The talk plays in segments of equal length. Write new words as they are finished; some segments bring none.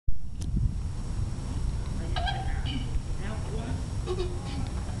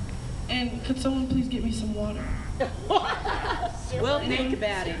And could someone please get me some water? We'll think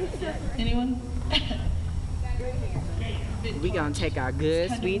about it. Anyone? We gonna take our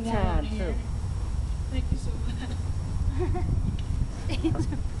good sweet time too. Thank you so much.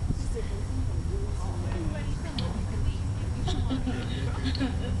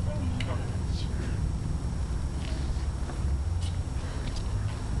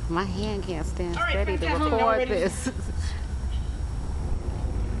 My hand can't stand steady to record this.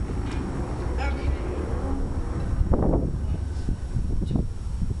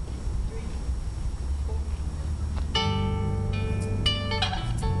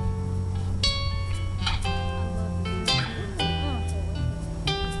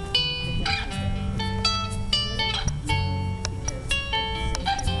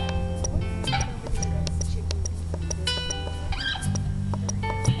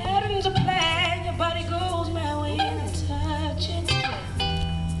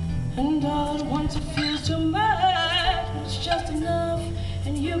 And all at once it feels too much, but it's just enough,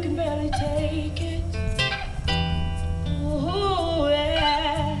 and you can barely take it. Oh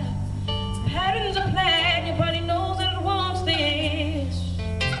yeah, patterns are planned, your body knows that it wants this.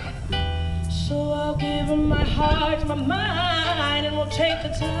 So I'll give her my heart, my mind, and we'll take the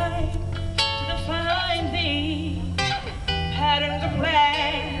time to define these patterns are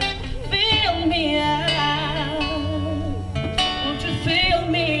planned. Fill me out, won't you fill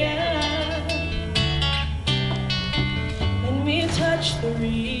me out? Touch the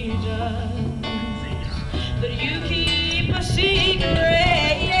region that you keep a secret,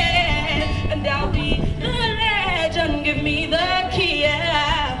 and I'll be the legend. Give me the key,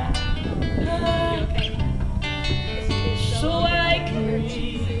 so I can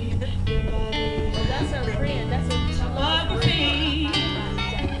read photography.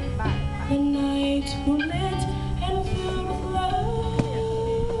 The night moonlit and filled with love,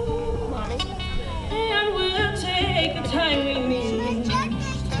 and we'll take the time we need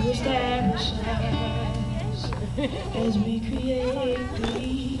to establish us as we create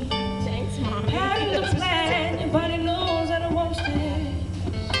these patterns of plan. Your body knows that it wants this,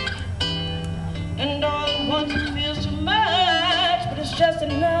 and all at once it feels too much, but it's just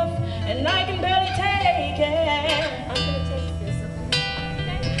enough, and I can barely take it. I'm gonna take this,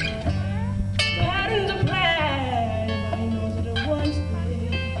 okay? Patterns of plan. Your body knows that it wants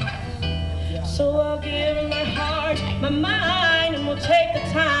this, so I'll give it my heart, my mind, and we'll take the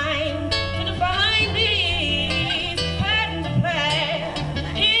time to define these patterns of play.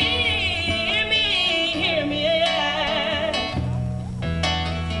 Hear me, yeah.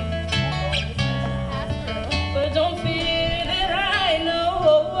 But don't fear that I know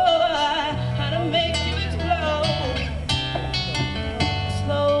how to make you explode.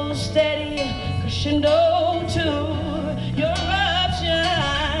 Slow, steady, crescendo to your eruption.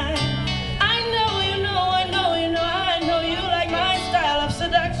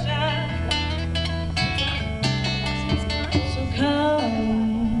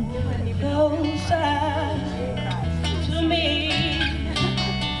 Come closer to me.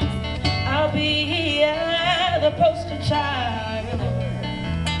 I'll be the poster child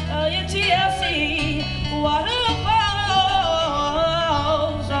of your TLC.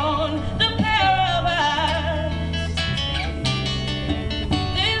 Waterfalls on the pair of us.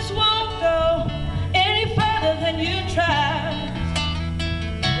 This won't go any further than you try.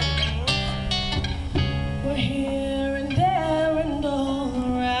 We're here and there and all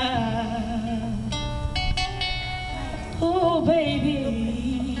around. Oh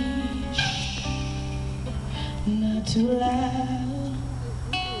baby, shh, not too loud.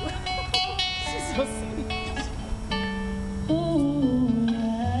 She's so sweet. Ooh,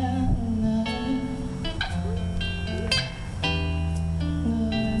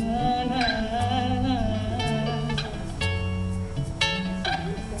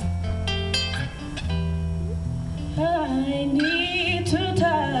 I need to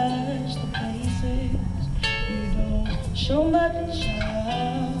touch the places you don't show much.